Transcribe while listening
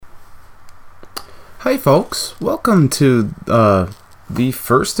Hi, folks. Welcome to the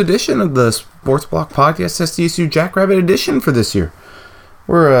first edition of the Sports Block Podcast SDSU Jackrabbit edition for this year.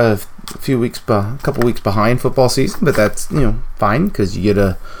 We're a couple weeks behind football season, but that's fine because you get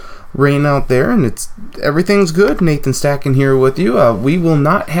a rain out there and everything's good. Nathan Stacken here with you. We will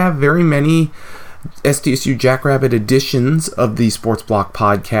not have very many SDSU Jackrabbit editions of the Sports Block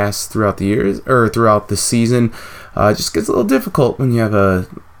Podcast throughout the years or throughout the season. It just gets a little difficult when you have a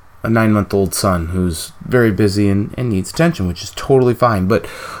 9-month-old son who's very busy and needs attention, which is totally fine. But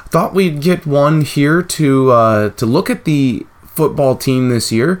thought we'd get one here to look at the football team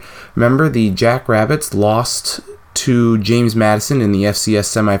this year. Remember, the Jackrabbits lost to James Madison in the FCS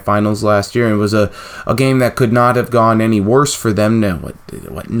semifinals last year, and it was a game that could not have gone any worse for them.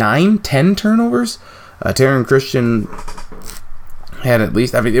 9-10 turnovers? Taryn Christian had at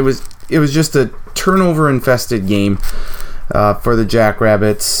least. I mean, it was just a turnover-infested game. For the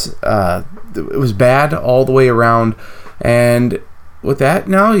Jackrabbits. It was bad all the way around. And with that,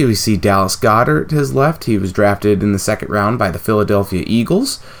 now you see Dallas Goedert has left. He was drafted in the second round by the Philadelphia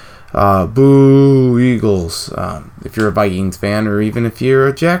Eagles. Boo, Eagles. If you're a Vikings fan, or even if you're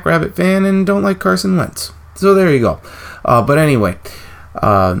a Jackrabbit fan and don't like Carson Wentz. So there you go. But anyway,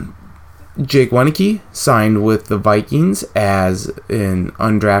 Jake Weineke signed with the Vikings as an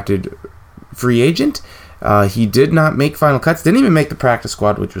undrafted free agent. He did not make final cuts, didn't even make the practice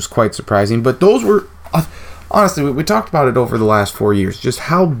squad, which was quite surprising. But those were, honestly, we talked about it over the last 4 years, just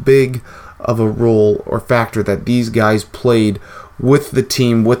how big of a role or factor that these guys played with the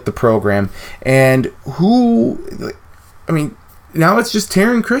team, with the program. And now it's just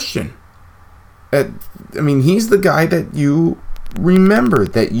Taryn Christian. He's the guy that you remember,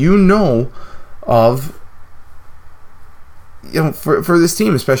 that you know of, for this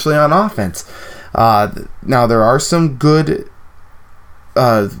team, especially on offense. Now there are some good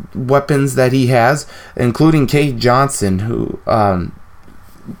weapons that he has, including Cade Johnson, who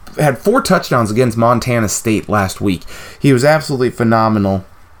had 4 touchdowns against Montana State last week. He was absolutely phenomenal.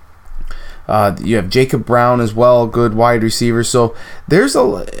 You have Jacob Brown as well, good wide receiver. So there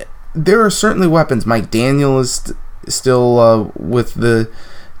are certainly weapons. Mike Daniel is still with the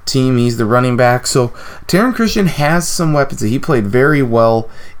team. He's the running back. So Taryn Christian has some weapons. He played very well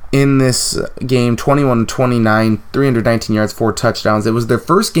in this game, 21-29, 319 yards, 4 touchdowns. It was their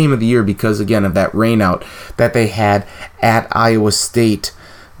first game of the year because, again, of that rainout that they had at Iowa State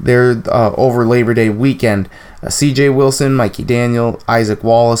there over Labor Day weekend. C.J. Wilson, Mikey Daniel, Isaac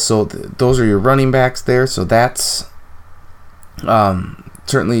Wallace. So those are your running backs there. So that's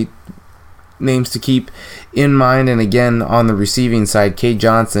certainly names to keep in mind. And again, on the receiving side, Cade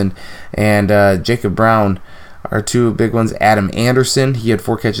Johnson and Jacob Brown are 2 big ones. Adam Anderson, he had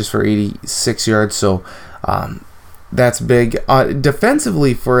 4 catches for 86 yards, so that's big.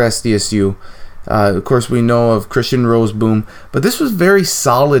 Defensively for SDSU, of course, we know of Christian Roseboom, but this was a very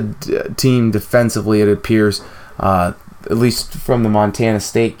solid team defensively, it appears, at least from the Montana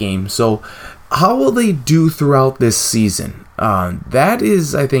State game. So how will they do throughout this season? That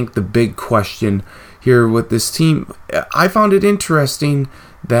is, I think, the big question here with this team. I found it interesting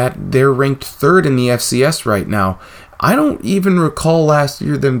that they're ranked 3rd in the FCS right now. I don't even recall last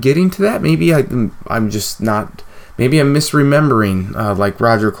year them getting to that. Maybe I'm just not. Maybe I'm misremembering, like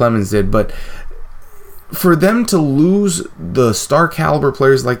Roger Clemens did. But for them to lose the star caliber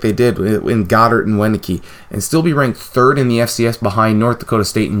players like they did in Goedert and Weineke and still be ranked 3rd in the FCS behind North Dakota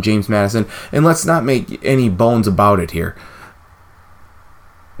State and James Madison, and let's not make any bones about it here,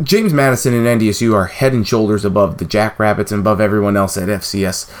 James Madison and NDSU are head and shoulders above the Jackrabbits and above everyone else at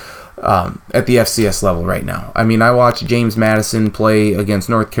FCS, at the FCS level right now. I mean, I watched James Madison play against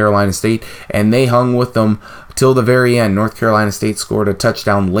North Carolina State, and they hung with them till the very end. North Carolina State scored a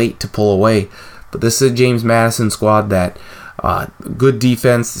touchdown late to pull away, but this is a James Madison squad that good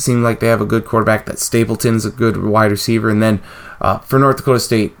defense. It seemed like they have a good quarterback. That Stapleton's a good wide receiver, and then for North Dakota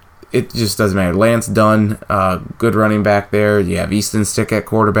State, it just doesn't matter. Lance Dunn, good running back there. You have Easton Stick at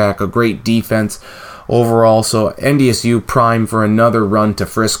quarterback, a great defense overall. So NDSU prime for another run to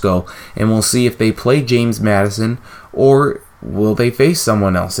Frisco, and we'll see if they play James Madison or will they face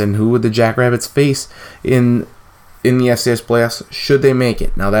someone else. And who would the Jackrabbits face in the FCS playoffs should they make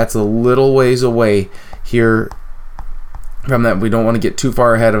it? Now that's a little ways away here from that. We don't want to get too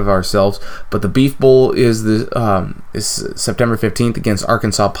far ahead of ourselves, but the Beef Bowl is September 15th against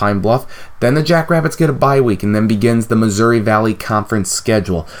Arkansas Pine Bluff. Then the Jackrabbits get a bye week, and then begins the Missouri Valley Conference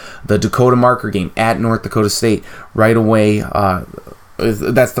schedule. The Dakota Marker game at North Dakota State right away.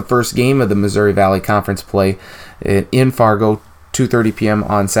 That's the first game of the Missouri Valley Conference play in Fargo. 2:30 p.m.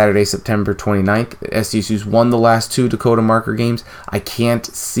 on Saturday, September 29th. SDSU's won the last 2 Dakota marker games. I can't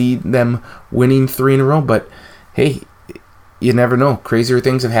see them winning 3 in a row, but hey, you never know. Crazier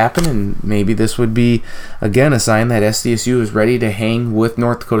things have happened, and maybe this would be, again, a sign that SDSU is ready to hang with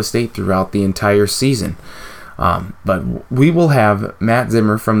North Dakota State throughout the entire season. But we will have Matt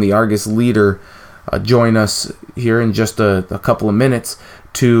Zimmer from the Argus Leader join us here in just a couple of minutes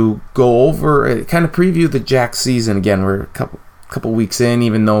to go over, kind of preview the Jack season. Again, we're a couple weeks in,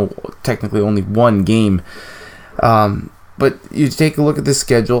 even though technically only 1 game. But you take a look at the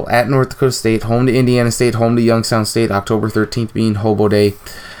schedule: at North Dakota State, home to Indiana State, home to Youngstown State, October 13th being Hobo Day.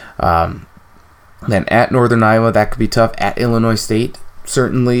 Then at Northern Iowa, that could be tough. At Illinois State,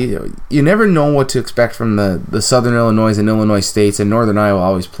 certainly. You never know what to expect from the Southern Illinois and Illinois States, and Northern Iowa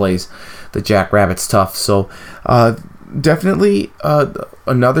always plays the Jackrabbits tough. So definitely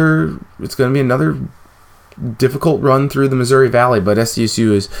it's going to be another difficult run through the Missouri Valley, but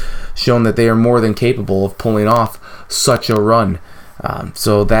SDSU has shown that they are more than capable of pulling off such a run.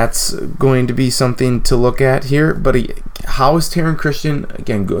 So that's going to be something to look at here. But how is Taryn Christian?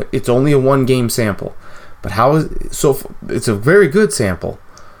 Again, good. It's only a 1-game sample, but it's a very good sample.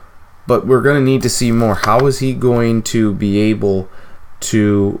 But we're going to need to see more. How is he going to be able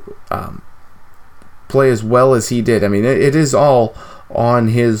to play as well as he did? I mean, it is all on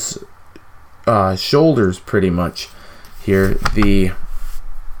his shoulders pretty much here.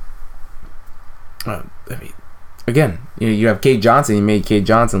 Again, you have Cade Johnson. He made Cade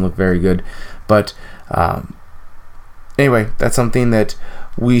Johnson look very good, but anyway, that's something that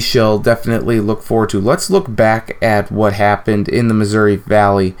we shall definitely look forward to. Let's look back at what happened in the Missouri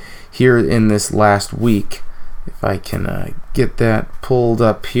Valley here in this last week, if I can get that pulled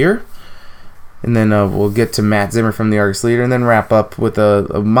up here. And then we'll get to Matt Zimmer from the Argus Leader, and then wrap up with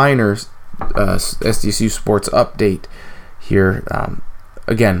a minor SDSU sports update here.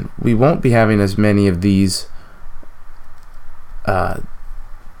 Again, we won't be having as many of these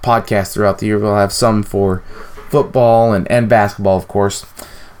podcasts throughout the year. We'll have some for football and basketball, of course,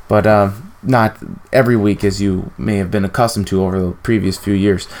 but not every week as you may have been accustomed to over the previous few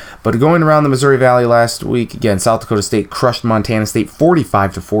years. But going around the Missouri Valley last week, again, South Dakota State crushed Montana State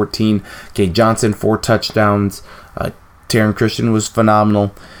 45-14. Cade Johnson, 4 touchdowns. Taryn Christian was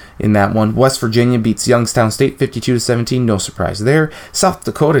phenomenal in that one. West Virginia beats Youngstown State 52-17. No surprise there. South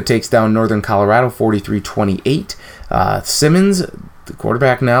Dakota takes down Northern Colorado 43-28. Simmons, the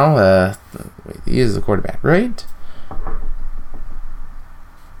quarterback now. He is the quarterback, right?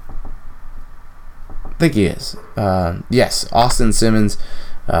 I think he is. Yes, Austin Simmons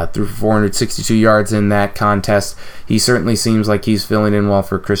threw for 462 yards in that contest. He certainly seems like he's filling in well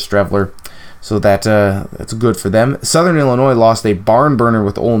for Chris Strevler. So that's good for them. Southern Illinois lost a barn burner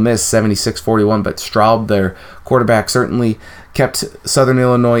with Ole Miss 76-41, but Straub, their quarterback, certainly kept Southern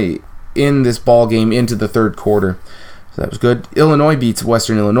Illinois in this ball game into the third quarter. So that was good. Illinois beats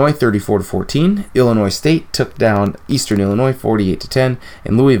Western Illinois 34-14. Illinois State took down Eastern Illinois 48-10,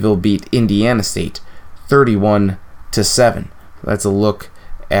 and Louisville beat Indiana State 31-7. That's a look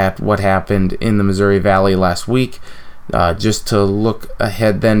at what happened in the Missouri Valley last week. Just to look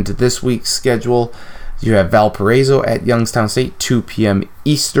ahead then to this week's schedule, you have Valparaiso at Youngstown State, 2 p.m.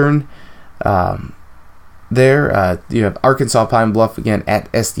 Eastern. You have Arkansas Pine Bluff again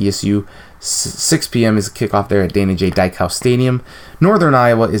at SDSU. 6 p.m. is a kickoff there at Dana J. Dykehouse Stadium. Northern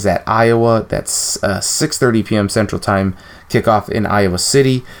Iowa is at Iowa. That's 6:30 p.m. Central Time kickoff in Iowa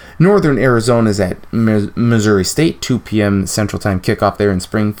City. Northern Arizona is at Missouri State, 2 p.m. Central Time kickoff there in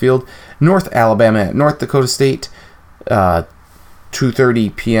Springfield. North Alabama at North Dakota State,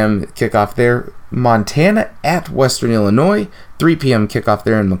 2:30 p.m. kickoff there. Montana at Western Illinois, 3 p.m. kickoff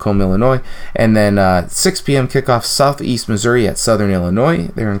there in Macomb, Illinois. And then 6 p.m. kickoff Southeast Missouri at Southern Illinois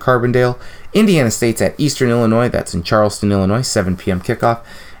there in Carbondale. Indiana State's at Eastern Illinois, that's in Charleston, Illinois, 7 p.m. kickoff.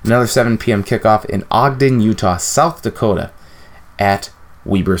 Another 7 p.m. kickoff in Ogden, Utah, South Dakota at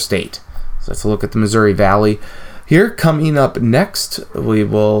Weber State. So let's look at the Missouri Valley. Here, coming up next, we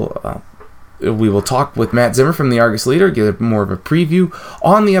will talk with Matt Zimmer from the Argus Leader, give more of a preview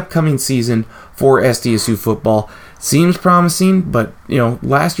on the upcoming season for SDSU football. Seems promising, but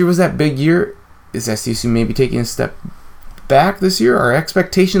last year was that big year. Is SDSU maybe taking a step back this year? Are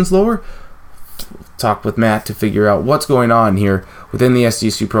expectations lower? Talk with Matt to figure out what's going on here within the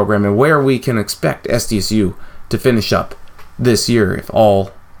SDSU program and where we can expect SDSU to finish up this year if all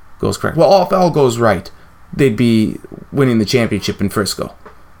goes correct. Well, if all goes right, they'd be winning the championship in Frisco.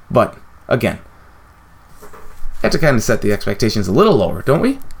 But again, have to kind of set the expectations a little lower, don't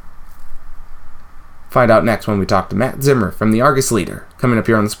we? Find out next when we talk to Matt Zimmer from the Argus Leader, coming up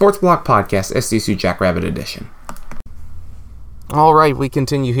here on the Sports Block Podcast, SDSU Jackrabbit Edition. All right, we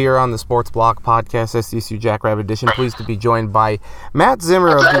continue here on the Sports Block Podcast, SDSU Jackrabbit Edition. Pleased to be joined by Matt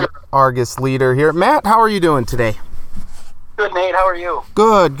Zimmer of the Argus Leader here. Matt, how are you doing today? Good, Nate. How are you?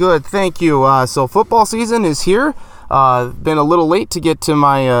 Good. Thank you. So football season is here. Been a little late to get to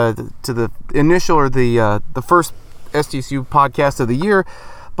my to the initial or the first SDSU podcast of the year,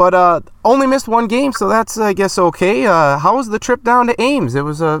 but only missed one game, so that's I guess okay. How was the trip down to Ames? It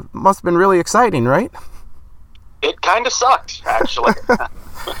was must have been really exciting, right? It kind of sucked, actually.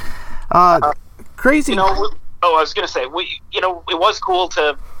 Crazy. I was going to say, it was cool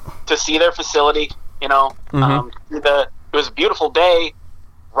to see their facility. It was a beautiful day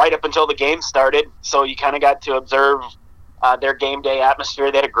right up until the game started, so you kind of got to observe their game day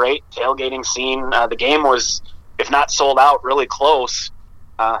atmosphere. They had a great tailgating scene. The game was, if not sold out, really close.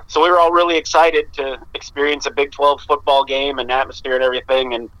 So we were all really excited to experience a Big 12 football game and atmosphere and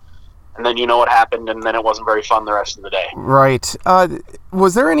everything, and then you know what happened, and then it wasn't very fun the rest of the day. Right.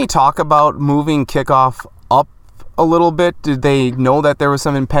 Was there any talk about moving kickoff up a little bit? Did they know that there was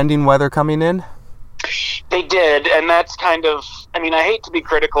some impending weather coming in? They did, and that's kind of, I hate to be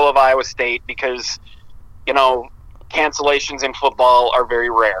critical of Iowa State because, cancellations in football are very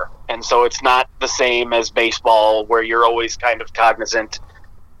rare, and so it's not the same as baseball where you're always kind of cognizant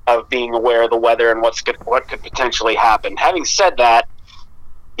of being aware of the weather and what could potentially happen. Having said that,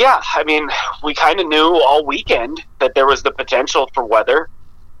 yeah, we kind of knew all weekend that there was the potential for weather.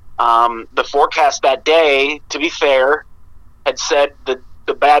 The forecast that day, to be fair, had said that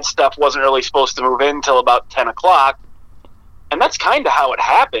the bad stuff wasn't really supposed to move in until about 10 o'clock, and that's kind of how it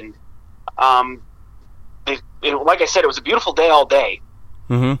happened. Like I said, it was a beautiful day all day.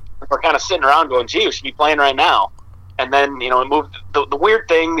 Mm-hmm. We're kind of sitting around going, gee, we should be playing right now. And then, it moved. The weird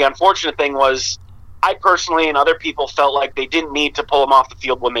thing, the unfortunate thing was, I personally and other people felt like they didn't need to pull them off the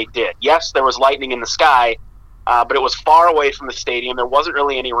field when they did. Yes, there was lightning in the sky, but it was far away from the stadium. There wasn't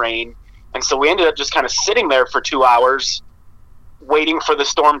really any rain. And so we ended up just kind of sitting there for 2 hours waiting for the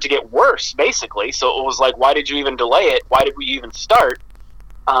storm to get worse, basically. So it was like, why did you even delay it? Why did we even start?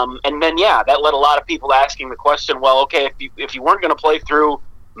 And then, that led a lot of people asking the question, well, okay, if you weren't going to play through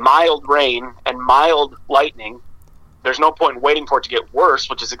mild rain and mild lightning, there's no point in waiting for it to get worse,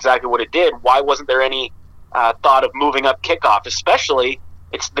 which is exactly what it did. Why wasn't there any thought of moving up kickoff? Especially,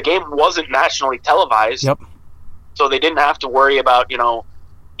 the game wasn't nationally televised, yep. So they didn't have to worry about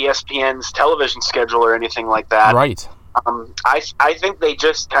ESPN's television schedule or anything like that. Right. I think they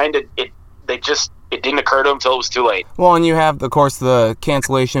just kind of it didn't occur to them until it was too late. Well, and you have, of course, the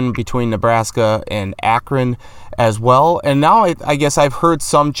cancellation between Nebraska and Akron as well. And now I guess I've heard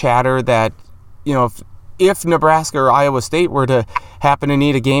some chatter that if Nebraska or Iowa State were to happen to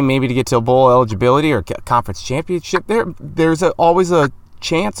need a game maybe to get to a bowl eligibility or conference championship, there's always a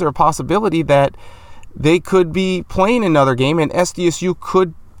chance or a possibility that they could be playing another game, and SDSU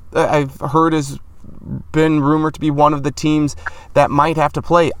could, I've heard, has been rumored to be one of the teams that might have to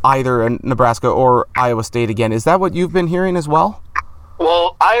play either Nebraska or Iowa State again. Is that what you've been hearing as well?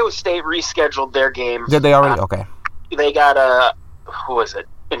 Well, Iowa State rescheduled their game. Did they already? Okay. They got who was it?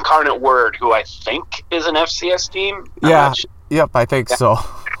 Incarnate Word, who I think is an FCS team. Yeah, yep, I think so.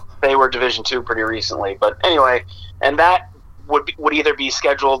 They were Division II pretty recently, but anyway, and that would either be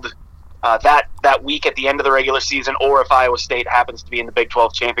scheduled that week at the end of the regular season, or if Iowa State happens to be in the Big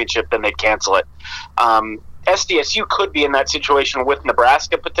 12 championship, then they'd cancel it. SDSU could be in that situation with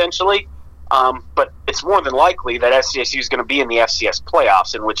Nebraska potentially, but it's more than likely that SDSU is going to be in the FCS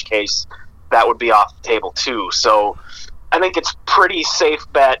playoffs, in which case that would be off the table too. So I think it's pretty safe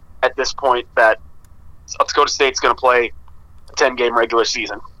bet at this point that Dakota State's going to play a 10-game regular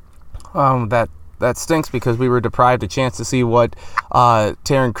season. That stinks because we were deprived a chance to see what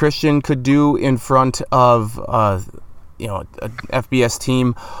Taryn Christian could do in front of an FBS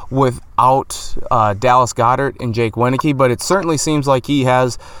team without Dallas Goddard and Jake Winicky, but it certainly seems like he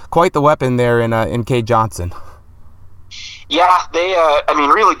has quite the weapon there in Cade Johnson. Yeah, they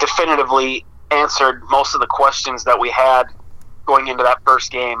really definitively answered most of the questions that we had going into that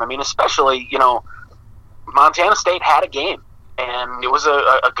first game. Especially, Montana State had a game, and it was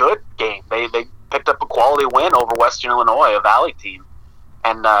a good game. They picked up a quality win over Western Illinois, a Valley team.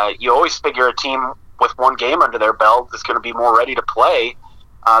 And you always figure a team with one game under their belt is going to be more ready to play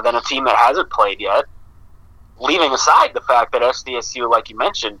than a team that hasn't played yet. Leaving aside the fact that SDSU, like you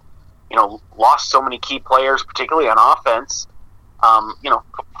mentioned, lost so many key players, particularly on offense.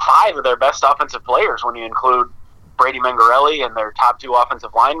 5 of their best offensive players when you include Brady Mengarelli and their top 2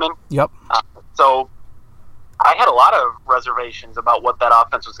 offensive linemen. Yep. So I had a lot of reservations about what that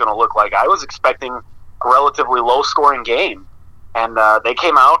offense was going to look like. I was expecting a relatively low-scoring game, and they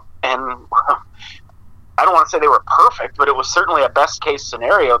came out and I don't want to say they were perfect, but it was certainly a best-case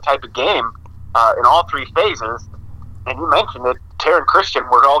scenario type of game in all three phases. And you mentioned that Taron Christian,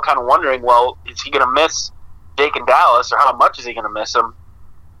 we're all kind of wondering, well, is he going to miss Jake and Dallas, or how much is he going to miss him?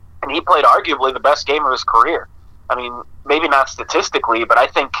 And he played arguably the best game of his career. I mean, maybe not statistically, but I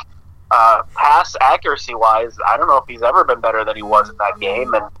think pass accuracy-wise, I don't know if he's ever been better than he was in that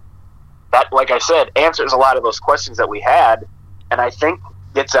game. And that, like I said, answers a lot of those questions that we had, and I think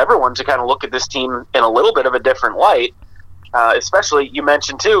gets everyone to kind of look at this team in a little bit of a different light, especially, you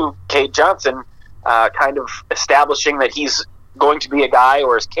mentioned too, Cade Johnson kind of establishing that he's going to be a guy,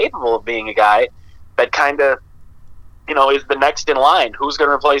 or is capable of being a guy, that kind of, is the next in line. Who's going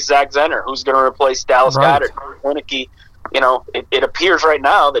to replace Zach Zenner? Who's going to replace Dallas Goedert? Winicki? It appears right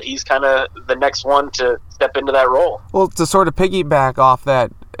now that he's kind of the next one to step into that role. Well, to sort of piggyback off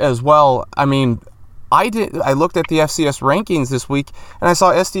that as well, I mean, I looked at the FCS rankings this week, and I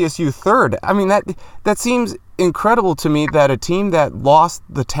saw SDSU third. I mean, that seems incredible to me, that a team that lost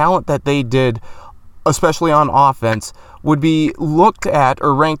the talent that they did, especially on offense, would be looked at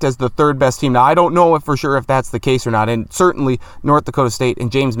or ranked as the third best team. Now, I don't know for sure if that's the case or not, and certainly North Dakota State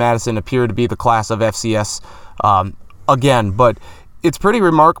and James Madison appear to be the class of FCS again, but it's pretty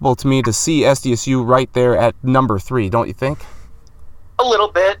remarkable to me to see SDSU right there at number 3, don't you think? A little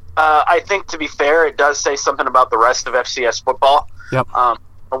bit. I think, to be fair, it does say something about the rest of FCS football. Yep.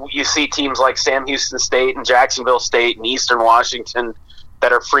 You see teams like Sam Houston State and Jacksonville State and Eastern Washington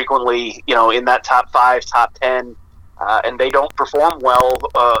that are frequently, in that top 5, top 10, and they don't perform well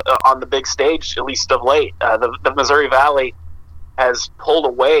on the big stage, at least of late. The Missouri Valley has pulled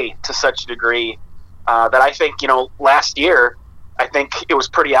away to such a degree that I think, last year, I think it was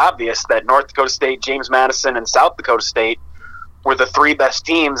pretty obvious that North Dakota State, James Madison, and South Dakota State were the 3 best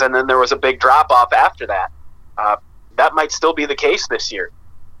teams, and then there was a big drop-off after that. That might still be the case this year.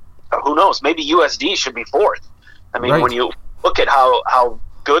 Who knows? Maybe USD should be 4th. I mean, When you look at how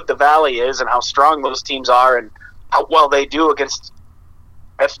good the Valley is and how strong those teams are and how well they do against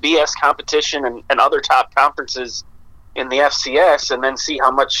FBS competition and other top conferences in the FCS, and then see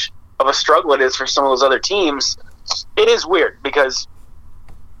how much of a struggle it is for some of those other teams, it is weird because,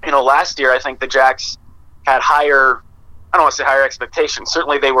 last year I think the Jacks had higher, I don't want to say higher expectations.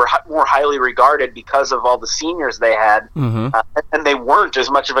 Certainly they were more highly regarded because of all the seniors they had, and they weren't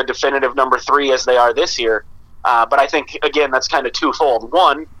as much of a definitive number 3 as they are this year. But I think, again, that's kind of twofold.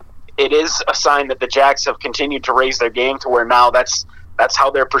 One, it is a sign that the Jacks have continued to raise their game to where now that's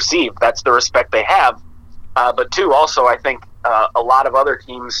how they're perceived. That's the respect they have. But two, also, I think a lot of other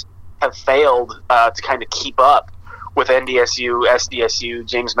teams have failed to kind of keep up with NDSU, SDSU,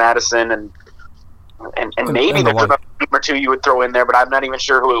 James Madison, and maybe there's another team or two you would throw in there, but I'm not even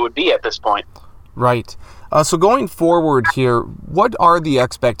sure who it would be at this point. Right. So going forward here, what are the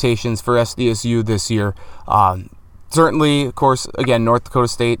expectations for SDSU this year? Certainly, of course, again, North Dakota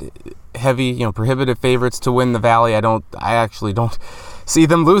State, heavy, prohibitive favorites to win the Valley. I actually don't see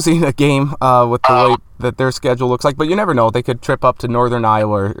them losing a game with the way that their schedule looks like, but you never know. They could trip up to Northern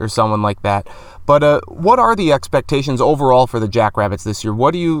Iowa or someone like that. But what are the expectations overall for the Jackrabbits this year?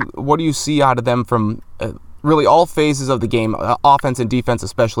 What do you see out of them from really all phases of the game, offense and defense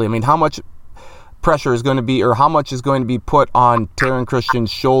especially? I mean, how much pressure is going to be, or how much is going to be put on Taron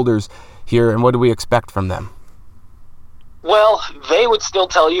Christian's shoulders here, and what do we expect from them? Well, they would still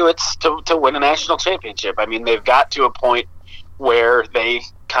tell you it's to win a national championship. I mean, they've got to a point where they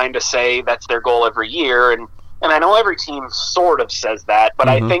kind of say that's their goal every year, and I know every team sort of says that, but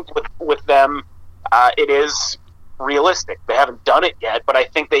I think with them, it is realistic. They haven't done it yet, but I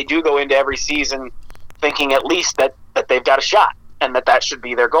think they do go into every season thinking at least that they've got a shot and that should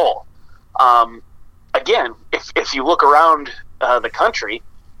be their goal. Again, if you look around the country,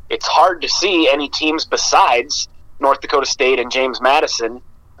 it's hard to see any teams besides North Dakota State and James Madison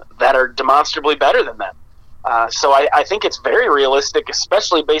that are demonstrably better than them. So I think it's very realistic,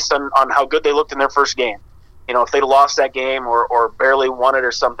 especially based on how good they looked in their first game. If they'd lost that game or barely won it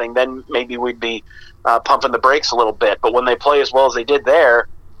or something, then maybe we'd be pumping the brakes a little bit. But when they play as well as they did there,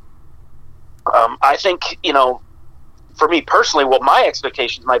 I think, for me personally, what my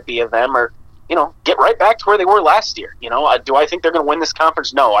expectations might be of them are, get right back to where they were last year. Do I think they're going to win this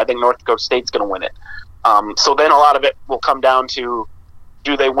conference? No, I think North Dakota State's going to win it. So then a lot of it will come down to,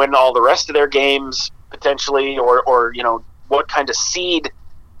 do they win all the rest of their games potentially, or what kind of seed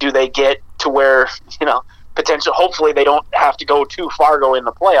do they get to where, hopefully they don't have to go too far going in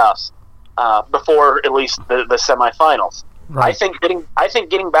the playoffs before at least the semifinals. Right. I think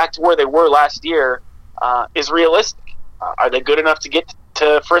getting back to where they were last year is realistic. Are they good enough to get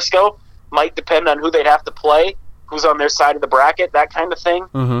to Frisco? Might depend on who they'd have to play, who's on their side of the bracket, that kind of thing.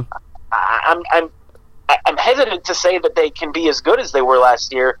 I I'm hesitant to say that they can be as good as they were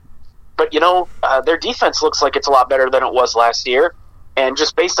last year, but their defense looks like it's a lot better than it was last year. And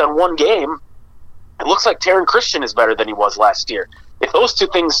just based on one game, it looks like Taryn Christian is better than he was last year. If those two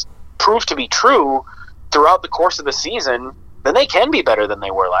things prove to be true throughout the course of the season, then they can be better than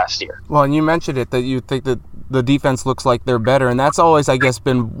they were last year. Well, and you mentioned it, that you think that the defense looks like they're better, and that's always, I guess,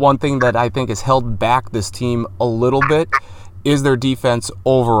 been one thing that I think has held back this team a little bit, is their defense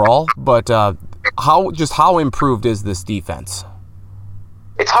overall. But how improved is this defense?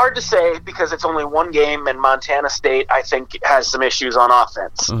 It's hard to say because it's only one game, and Montana State, I think, has some issues on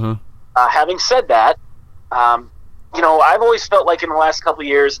offense. Mm-hmm. Having said that, I've always felt like in the last couple of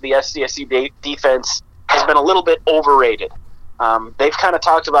years, the SDSU defense has been a little bit overrated. They've kind of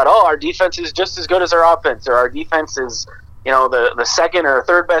talked about, our defense is just as good as our offense, or our defense is, the second or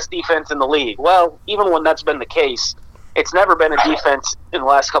third best defense in the league. Well, even when that's been the case, it's never been a defense in the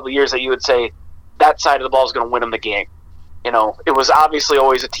last couple of years that you would say that side of the ball is going to win them the game. It was obviously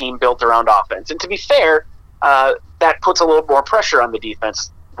always a team built around offense. And to be fair, that puts a little more pressure on the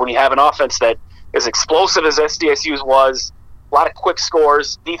defense when you have an offense that is explosive as SDSU's was, a lot of quick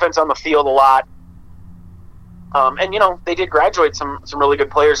scores, defense on the field a lot. And they did graduate some really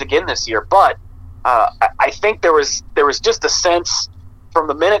good players again this year. But I think there was just a sense from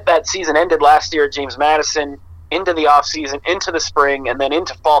the minute that season ended last year at James Madison, into the offseason, into the spring, and then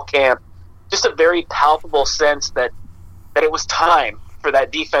into fall camp, just a very palpable sense that it was time for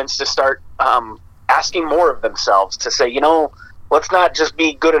that defense to start asking more of themselves, to say, let's not just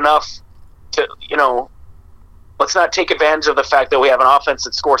be good enough to, let's not take advantage of the fact that we have an offense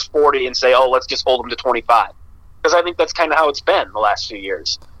that scores 40 and say, let's just hold them to 25. Because I think that's kind of how it's been the last few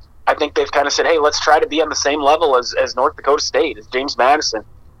years. I think they've kind of said, hey, let's try to be on the same level as North Dakota State, as James Madison,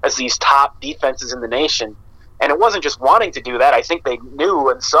 as these top defenses in the nation. And it wasn't just wanting to do that. I think they knew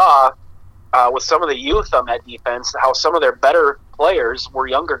and saw with some of the youth on that defense how some of their better players were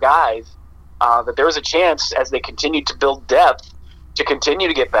younger guys, that there was a chance as they continued to build depth to continue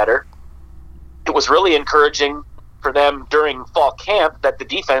to get better. It was really encouraging for them during fall camp that the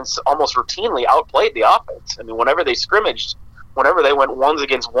defense almost routinely outplayed the offense. I mean, whenever they scrimmaged, whenever they went ones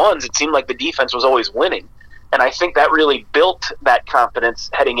against ones, it seemed like the defense was always winning. And I think that really built that confidence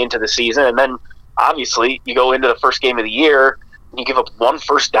heading into the season. And then, obviously, you go into the first game of the year, and you give up one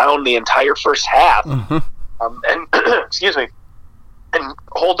first down the entire first half, and excuse me, and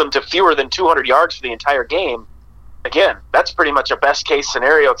hold them to fewer than 200 yards for the entire game. Again, that's pretty much a best-case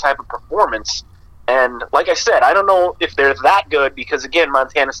scenario type of performance. And like I said, I don't know if they're that good because, again,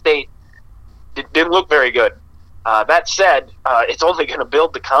 Montana State didn't look very good. That said, it's only going to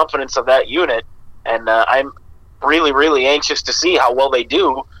build the confidence of that unit, and I'm really, really anxious to see how well they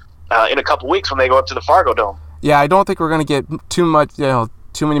do in a couple weeks when they go up to the Fargo Dome. Yeah, I don't think we're going to get too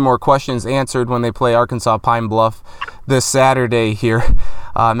many more questions answered when they play Arkansas Pine Bluff this Saturday here.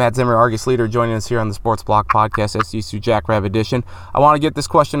 Matt Zimmer, Argus leader, joining us here on the Sports Block Podcast, SDSU Jackrabbit Edition. I want to get this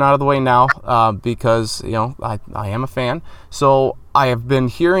question out of the way now because, I am a fan. So I have been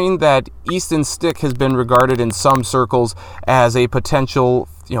hearing that Easton Stick has been regarded in some circles as a potential,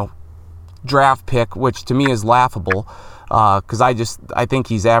 draft pick, which to me is laughable because I think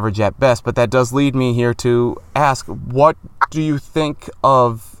he's average at best. But that does lead me here to ask, what do you think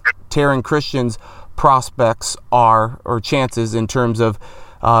of Taryn Christian's prospects are, or chances in terms of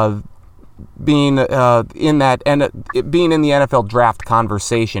being in the NFL draft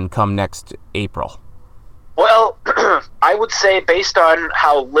conversation come next April? Well, I would say based on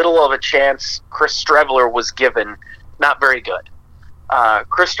how little of a chance Chris Streveler was given, not very good.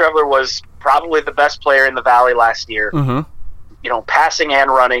 Chris Streveler was probably the best player in the Valley last year. Mm-hmm. Passing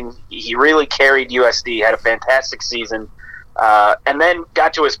and running, he really carried USD, had a fantastic season, and then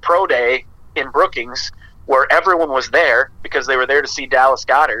got to his pro day in Brookings, where everyone was there because they were there to see Dallas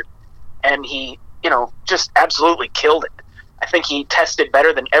Goedert, and he, just absolutely killed it. I think he tested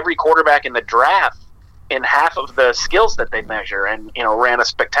better than every quarterback in the draft in half of the skills that they measure, and, ran a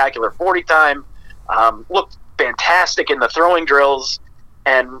spectacular 40 time, looked fantastic in the throwing drills,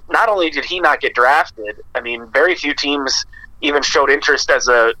 and not only did he not get drafted, I mean, very few teams even showed interest as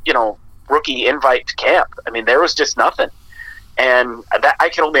a, rookie invite to camp. I mean, there was just nothing. And that, I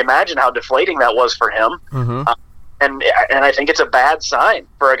can only imagine how deflating that was for him. Mm-hmm. And I think it's a bad sign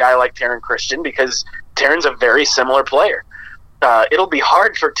for a guy like Taryn Christian because Taryn's a very similar player. It'll be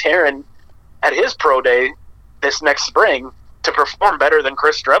hard for Taryn at his pro day this next spring to perform better than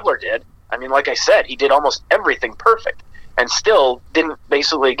Chris Streveler did. I mean, like I said, he did almost everything perfect and still didn't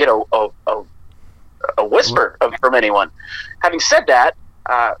basically get a whisper from anyone. Having said that,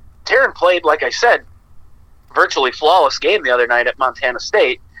 Taryn played, like I said, virtually flawless game the other night at Montana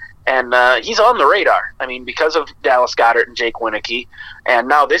State, And he's on the radar. I mean, because of Dallas Goedert and Jake Wieneke. And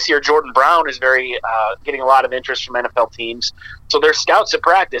now this year, Jordan Brown is getting a lot of interest from NFL teams. So there's scouts at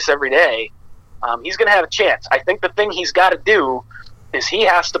practice every day. He's going to have a chance. I think the thing he's got to do is he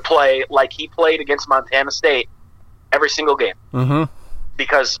has to play like he played against Montana State every single game. Mm-hmm.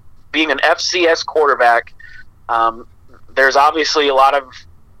 Because being an FCS quarterback, there's obviously a lot of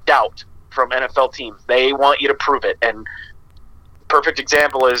doubt from NFL teams. They want you to prove it. And perfect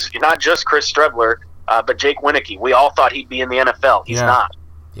example is not just Chris Streveler, but Jake Wieneke. We all thought he'd be in the NFL. He's not.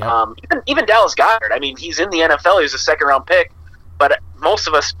 Yep. Even Dallas Goedert. I mean, he's in the NFL. He was a second-round pick, but most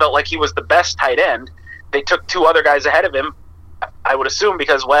of us felt like he was the best tight end. They took two other guys ahead of him, I would assume,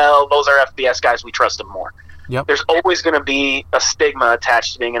 because, well, those are FBS guys. We trust them more. Yep. There's always going to be a stigma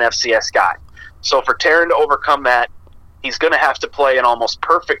attached to being an FCS guy. So for Taron to overcome that, he's going to have to play an almost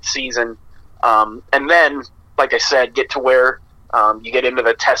perfect season, and then, like I said, get to where you get into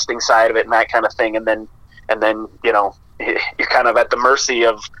the testing side of it and that kind of thing, and then you're kind of at the mercy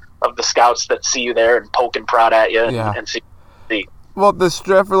of the scouts that see you there and poke and prod at you and see. Well, the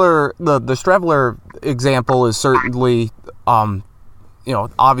Streveler example is certainly,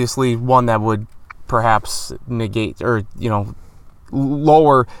 obviously one that would perhaps negate or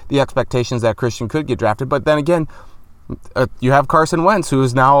lower the expectations that Christian could get drafted. But then again, you have Carson Wentz, who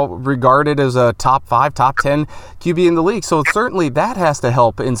is now regarded as a top 5, top 10 QB in the league. So certainly that has to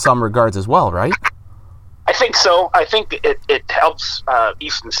help in some regards as well, right? I think so. I think it helps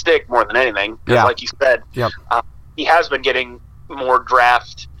Easton Stick more than anything. Because like you said, he has been getting more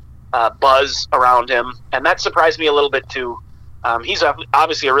draft buzz around him. And that surprised me a little bit too. He's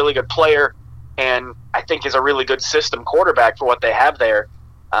obviously a really good player, and I think is a really good system quarterback for what they have there.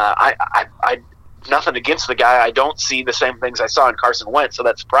 I nothing against the guy. I don't see the same things I saw in Carson Wentz, so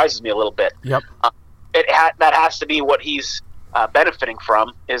that surprises me a little bit. Yep. That has to be what he's benefiting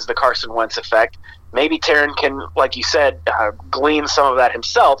from, is the Carson Wentz effect. Maybe Taron can, like you said, glean some of that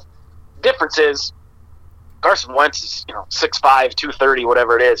himself. Difference is Carson Wentz is 6'5", 230,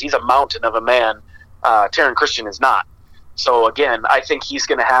 whatever it is. He's a mountain of a man. Taron Christian is not. So again, I think he's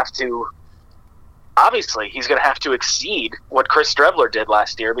going to have to. Obviously, he's going to have to exceed what Chris Streveler did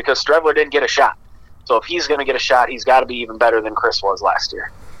last year, because Streveler didn't get a shot. So if he's going to get a shot, he's got to be even better than Chris was last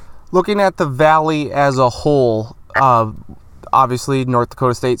year. Looking at the Valley as a whole, obviously North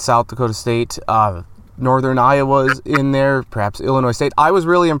Dakota State, South Dakota State, Northern Iowa's in there, perhaps Illinois State. I was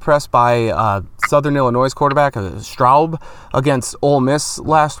really impressed by Southern Illinois' quarterback, Straub, against Ole Miss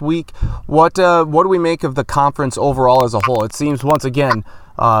last week. What do we make of the conference overall as a whole? It seems, once again,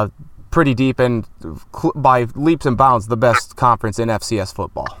 pretty deep and by leaps and bounds the best conference in FCS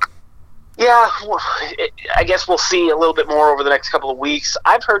football. Yeah, I guess we'll see a little bit more over the next couple of weeks.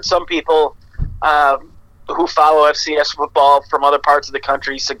 I've heard some people who follow FCS football from other parts of the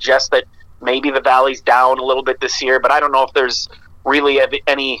country suggest that maybe the Valley's down a little bit this year, but I don't know if there's really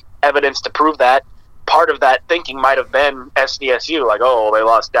any evidence to prove that. Part of that thinking might have been SDSU, like, oh, they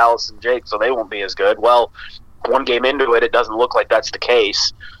lost Dallas and Jake, so they won't be as good. Well, one game into it doesn't look like that's the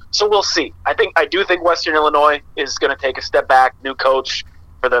case. So we'll see. I do think Western Illinois is going to take a step back, new coach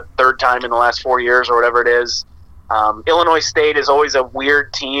for the third time in the last 4 years or whatever it is. Illinois State is always a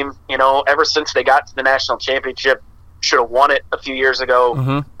weird team. Ever since they got to the national championship, should have won it a few years ago.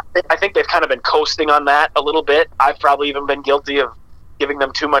 Mm-hmm. I think they've kind of been coasting on that a little bit. I've probably even been guilty of giving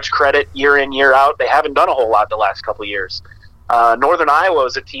them too much credit year in, year out. They haven't done a whole lot the last couple of years. Northern Iowa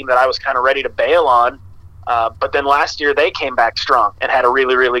is a team that I was kind of ready to bail on. But then last year they came back strong and had a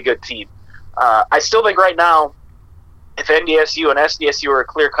really, really good team. I still think right now, if NDSU and SDSU are a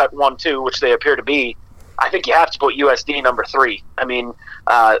clear-cut 1-2, which they appear to be, I think you have to put USD number 3. I mean,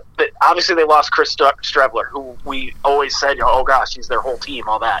 obviously they lost Chris Streveler, who we always said, oh gosh, he's their whole team,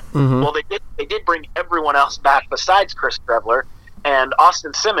 all that. Mm-hmm. Well, they did bring everyone else back besides Chris Streveler, and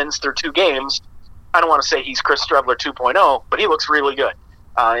Austin Simmons through 2 games. I don't want to say he's Chris Streveler 2.0, but he looks really good.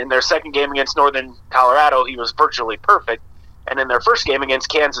 In their second game against Northern Colorado, he was virtually perfect. And in their first game against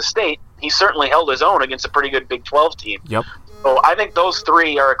Kansas State, he certainly held his own against a pretty good Big 12 team. Yep. So I think those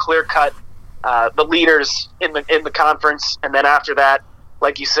 3 are a clear-cut the leaders in the conference. And then after that,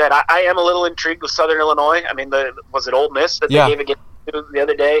 like you said, I am a little intrigued with Southern Illinois. I mean, was it Ole Miss that they gave against the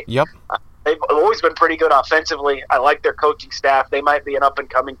other day? Yep. They've always been pretty good offensively. I like their coaching staff. They might be an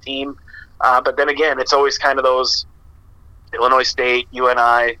up-and-coming team. But then again, it's always kind of those Illinois State,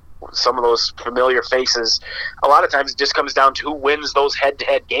 UNI, some of those familiar faces. A lot of times it just comes down to who wins those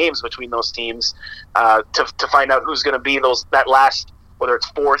head-to-head games between those teams to find out who's going to be that last, whether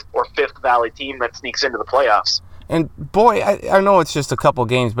it's 4th or 5th Valley team that sneaks into the playoffs. And boy, I know it's just a couple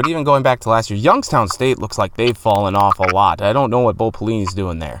games, but even going back to last year, Youngstown State looks like they've fallen off a lot. I don't know what Bo Pelini's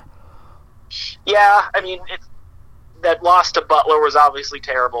doing there. Yeah, I mean, that loss to Butler was obviously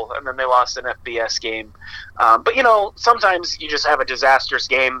terrible, and then they lost an FBS game. But, sometimes you just have a disastrous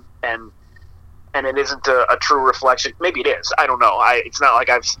game, and it isn't a true reflection. Maybe it is. I don't know. It's not like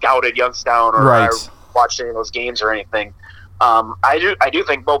I've scouted Youngstown or right. watched any of those games or anything. I do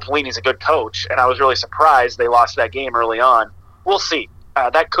think Bo Pelini's a good coach, and I was really surprised they lost that game early on. We'll see.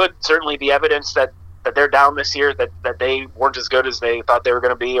 That could certainly be evidence that they're down this year, that they weren't as good as they thought they were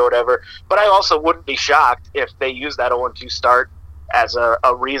going to be or whatever. But I also wouldn't be shocked if they use that 0-2 start as a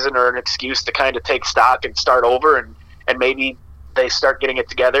reason or an excuse to kind of take stock and start over, and maybe they start getting it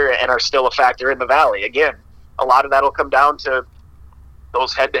together and are still a factor in the Valley. Again, a lot of that will come down to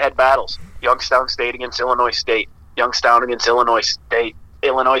those head-to-head battles. Youngstown State against Illinois State, Youngstown against Illinois State,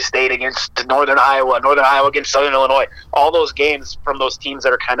 Illinois State against Northern Iowa against Southern Illinois. All those games from those teams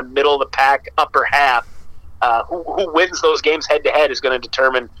that are kind of middle of the pack, upper half, who wins those games head-to-head is going to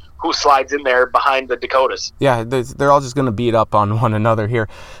determine who slides in there behind the Dakotas. Yeah, they're all just going to beat up on one another here.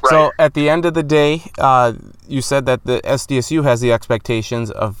 Right. So at the end of the day, you said that the SDSU has the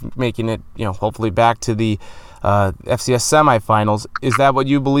expectations of making it, hopefully back to the FCS semifinals. Is that what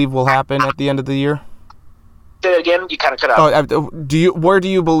you believe will happen at the end of the year? Again, you kind of cut out. Where do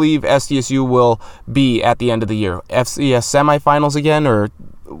you believe SDSU will be at the end of the year? FCS semifinals again, or?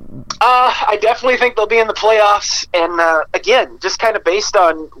 I definitely think they'll be in the playoffs, and again, just kind of based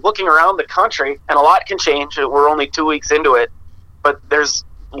on looking around the country, and a lot can change. We're only 2 weeks into it, but there's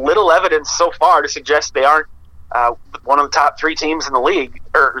little evidence so far to suggest they aren't one of the top 3 teams in the league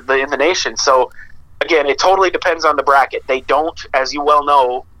or in the nation. So, again, it totally depends on the bracket. They don't, as you well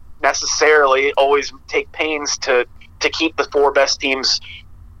know, necessarily always take pains to keep the 4 best teams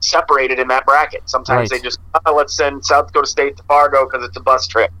separated in that bracket. Sometimes they just let's send South Dakota State to Fargo because it's a bus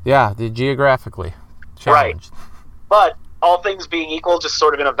trip. Yeah, geographically challenged. Right. But all things being equal, just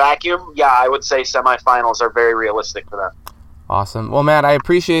sort of in a vacuum, yeah, I would say semifinals are very realistic for them. Awesome. Well, Matt, I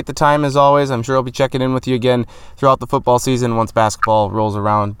appreciate the time as always. I'm sure I'll be checking in with you again throughout the football season once basketball rolls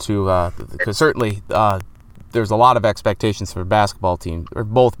around because certainly there's a lot of expectations for basketball teams, or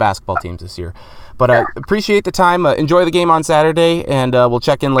both basketball teams this year. But I appreciate the time. Enjoy the game on Saturday, and we'll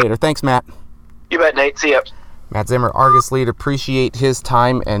check in later. Thanks, Matt. You bet, Nate. See ya. Matt Zimmer, Argus Leader. Appreciate his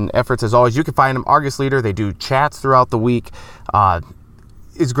time and efforts as always. You can find him, Argus Leader. They do chats throughout the week.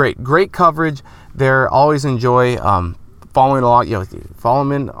 It's great. Great coverage. They're always enjoy following along. Follow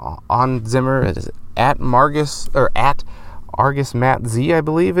him in on Zimmer. It is at Argus Matt Z, I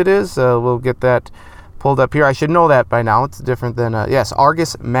believe it is. We'll get that pulled up here. I should know that by now. It's different than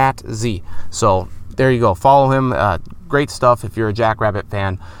Argus Matt Z. So there you go. Follow him. Great stuff if you're a Jackrabbit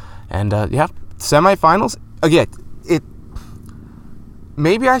fan. And semifinals again.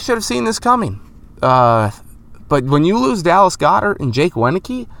 Maybe I should have seen this coming. But when you lose Dallas Goddard and Jake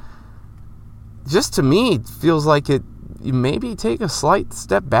Wenicky, just to me it feels like you maybe take a slight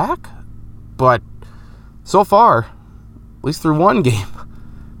step back. But so far, at least through one game,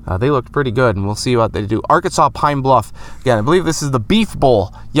 they looked pretty good, and we'll see what they do. Arkansas Pine Bluff. Again, I believe this is the Beef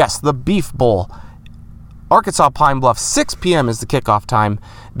Bowl. Yes, the Beef Bowl. Arkansas Pine Bluff, 6 p.m. is the kickoff time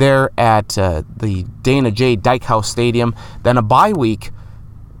there at the Dana J. Dykehouse Stadium. Then a bye week,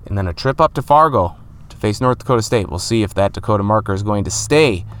 and then a trip up to Fargo to face North Dakota State. We'll see if that Dakota marker is going to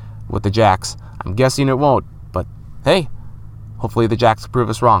stay with the Jacks. I'm guessing it won't, but hey, hopefully the Jacks prove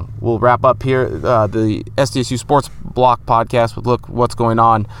us wrong. We'll wrap up here the SDSU Sports Block podcast with look what's going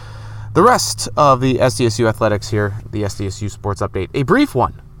on. The rest of the SDSU athletics here, the SDSU Sports Update. A brief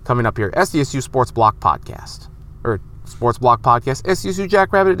one coming up here, SDSU Sports Block podcast. Or Sports Block podcast, SDSU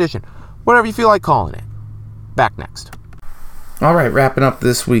Jackrabbit Edition. Whatever you feel like calling it. Back next. All right, wrapping up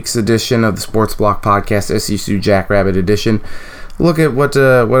this week's edition of the Sports Block podcast, SDSU Jackrabbit Edition. Look at what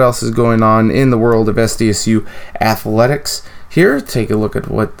else is going on in the world of SDSU athletics. Here, take a look at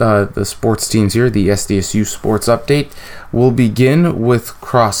what the sports teams here, the SDSU Sports Update. We'll begin with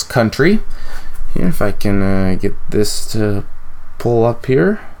cross country. Here, if I can get this to pull up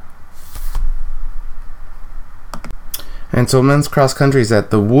here. And so men's cross country is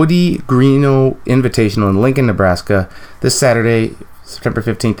at the Woody Greeno Invitational in Lincoln, Nebraska. This Saturday, September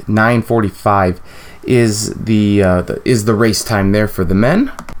 15th, 9:45 is the race time there for the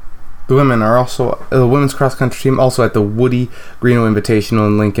men. The women are also, the women's cross-country team also at the Woody Greeno Invitational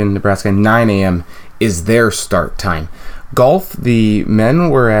in Lincoln, Nebraska. 9 a.m. is their start time. Golf, the men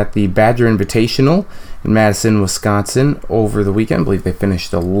were at the Badger Invitational in Madison, Wisconsin over the weekend. I believe they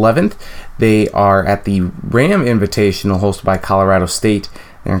finished 11th. They are at the Ram Invitational hosted by Colorado State.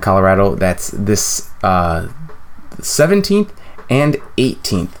 They're in Colorado. That's this 17th and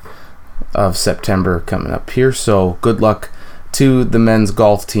 18th of September coming up here. So good luck to the men's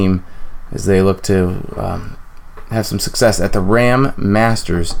golf team as they look to have some success at the Ram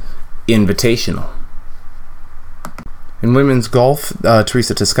Masters Invitational. In women's golf,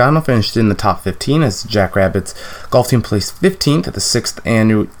 Teresa Toscano finished in the top 15 as the Jackrabbits golf team placed 15th at the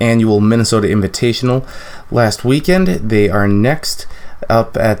 6th annual Minnesota Invitational last weekend. They are next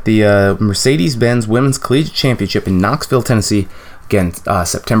up at the Mercedes-Benz Women's Collegiate Championship in Knoxville, Tennessee, again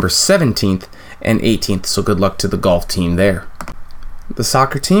September 17th and 18th, so good luck to the golf team there. The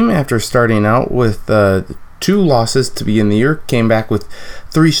soccer team, after starting out with 2 losses to begin the year, came back with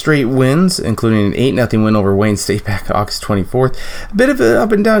 3 straight wins, including an 8-0 win over Wayne State back August 24th. A bit of an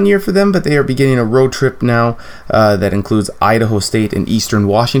up-and-down year for them, but they are beginning a road trip now that includes Idaho State and Eastern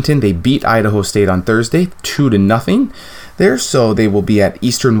Washington. They beat Idaho State on Thursday, 2-0 there, so they will be at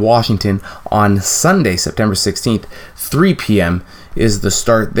Eastern Washington on Sunday, September 16th, 3 p.m. is the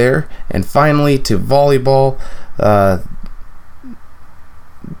start there. And finally, to volleyball.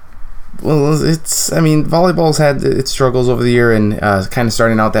 Volleyball's had its struggles over the year and kind of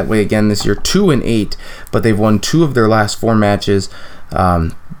starting out that way again this year, 2-8, but they've won 2 of their last 4 matches.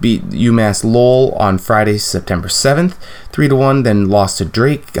 Beat UMass Lowell on Friday, September 7th, 3-1, then lost to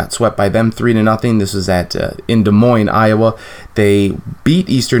Drake, got swept by them 3-0. This was in Des Moines, Iowa. They beat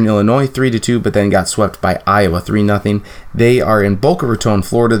Eastern Illinois 3-2, but then got swept by Iowa 3-0. They are in Boca Raton,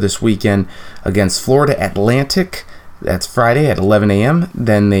 Florida this weekend against Florida Atlantic. That's Friday at 11 a.m.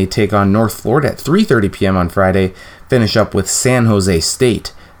 Then they take on North Florida at 3:30 p.m. on Friday. Finish up with San Jose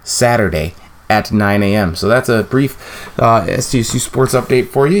State Saturday at 9 a.m. So that's a brief SDSU sports update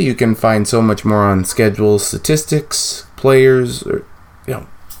for you. You can find so much more on schedules, statistics, players,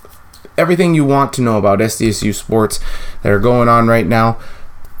 everything you want to know about SDSU sports that are going on right now.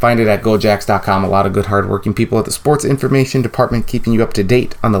 Find it at gojacks.com. A lot of good, hardworking people at the sports information department keeping you up to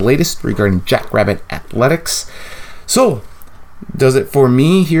date on the latest regarding Jackrabbit athletics. So, does it for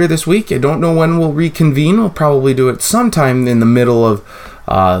me here this week. I don't know when we'll reconvene. We'll probably do it sometime in the middle of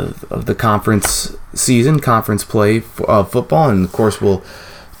the conference season, conference play of football, and of course we'll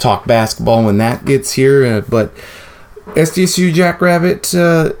talk basketball when that gets here. But SDSU Jackrabbit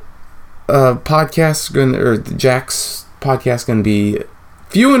podcast, the Jack's podcast, going to be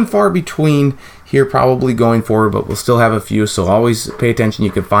few and far between here probably going forward, but we'll still have a few, so always pay attention.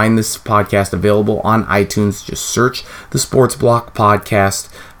 You can find this podcast available on iTunes. Just search the Sports Block Podcast.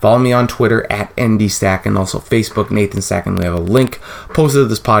 Follow me on Twitter at ND Stacken, also Facebook, Nathan Stacken. We have a link posted to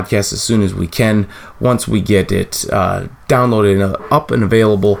this podcast as soon as we can, once we get it downloaded and up and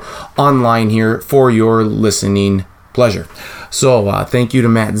available online here for your listening pleasure. So thank you to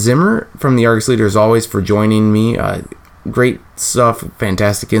Matt Zimmer from the Argus Leader, as always, for joining me. Great stuff,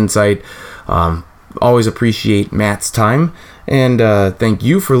 fantastic insight. Always appreciate Matt's time. And thank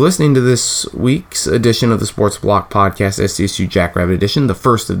you for listening to this week's edition of the Sports Block Podcast, SDSU Jackrabbit Edition, the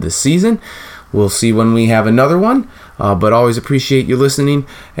first of this season. We'll see when we have another one, but always appreciate you listening,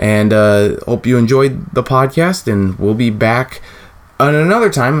 and hope you enjoyed the podcast, and we'll be back at another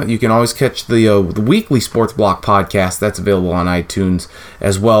time. You can always catch the weekly Sports Block Podcast. That's available on iTunes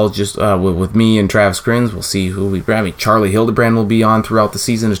as well, just with me and Travis Crins. We'll see who we grab. Charlie Hildebrand will be on throughout the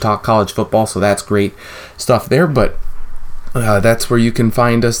season to talk college football, so that's great stuff there. But that's where you can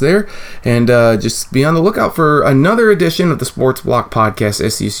find us there. And just be on the lookout for another edition of the Sports Block Podcast,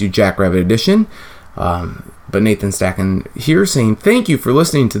 SDSU Jackrabbit Edition. But Nathan Stacken here saying thank you for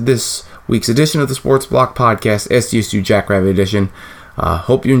listening to this week's edition of the Sports Block Podcast, SDSU Jackrabbit Edition.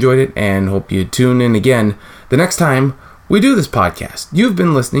 Hope you enjoyed it, and hope you tune in again the next time we do this podcast. You've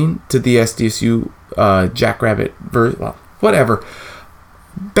been listening to the SDSU Jackrabbit whatever.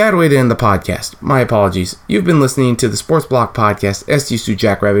 Bad way to end the podcast. My apologies. You've been listening to the Sports Block Podcast, SDSU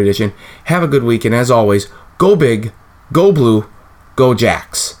Jackrabbit Edition. Have a good week, and as always, go big, go blue, go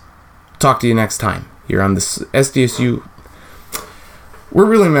Jacks. Talk to you next time here on this SDSU. We're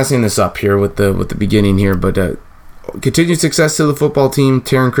really messing this up here with the beginning here, but continued success to the football team.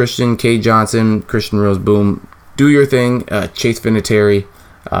 Taryn Christian, Kay Johnson, Christian Rose Boom. Do your thing. Chase Vinatieri.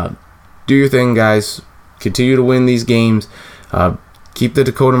 Do your thing, guys. Continue to win these games. Keep the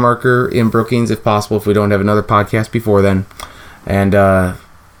Dakota marker in Brookings if possible, if we don't have another podcast before then. And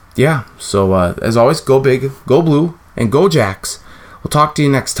so as always, go big, go blue, and go Jacks. We'll talk to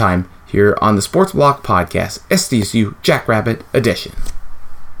you next time here on the Sports Block Podcast, SDSU Jackrabbit Edition.